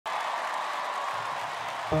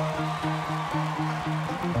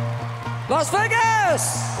Las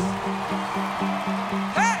Vegas!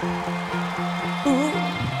 Hey! Ooh,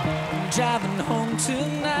 driving home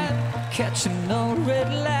tonight, catching all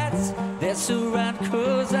red lights. That's alright,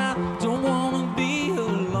 'cause I don't wanna be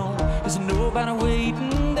alone. There's nobody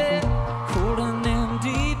waiting there, cold and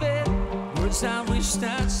empty bed. Words I wish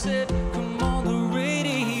I'd said, come on the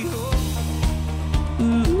radio.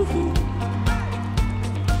 Ooh,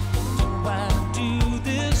 do I do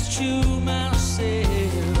this to myself?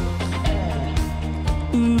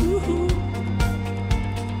 Ooh,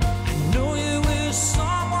 I know you with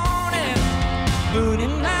someone else, but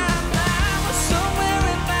in my mind we're somewhere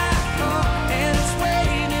in my car, and it's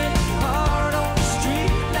raining hard on the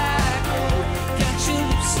street like gold. Got your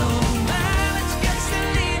lips on mine, let's get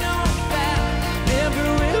Celine on fire. Never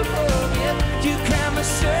will forget you grabbed my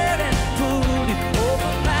shirt and pulled it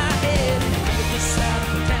over my head. The side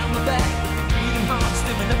up and down my back, beating heart,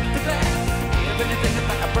 stimming up the glass. If anything, if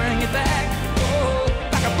I could bring it back, oh,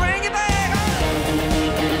 if I could bring it back.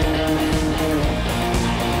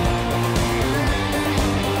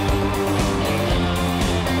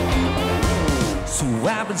 So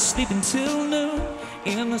I've been sleeping till noon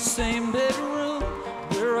in the same bedroom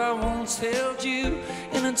where I once held you,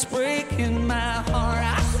 and it's breaking my heart.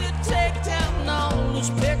 I should take down all those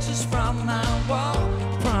pictures from my wall.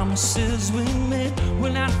 Promises we made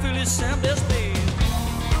will not fill this empty space.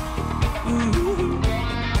 Ooh,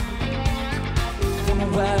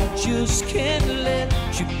 I just can't let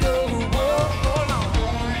you go. Oh, no.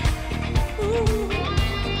 Ooh,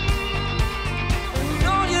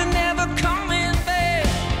 no, you're never coming back,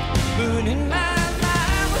 but in my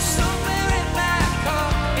mind we're somewhere in my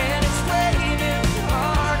car, and it's raining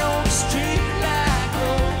hard on the street like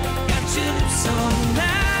gold. Got your lips on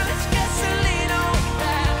mine, let's get Celine on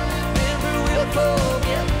fire. Never will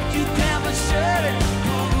forget you grabbed my shirt and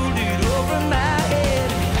pulled it over my head.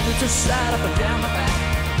 It's a side up and down my back,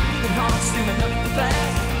 breathing hard, steaming up the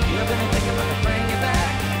glass. You're gonna think if I can bring you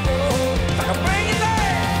back, oh, if I can bring you back.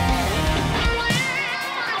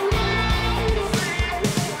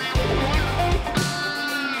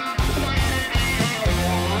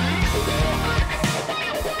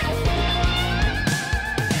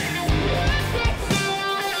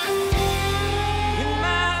 In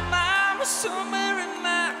my mind, we're somewhere in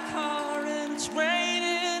my car, and it's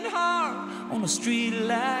raining hard on the street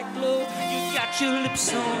like glow. You got your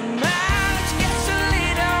lips on mine, let's get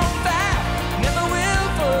Celine on fire. Never will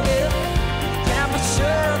forget you grabbed my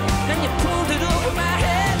shirt and you pulled it over my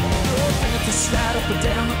head. Oh, fingertips slide up and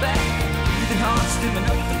down my back, breathing hard, steaming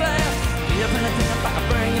up the glass. If anything, if I can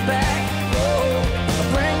bring you back, oh, I'll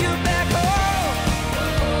bring you back home.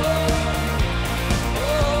 Oh,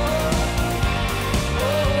 oh,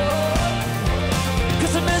 oh,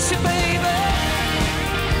 'cause I miss you, baby.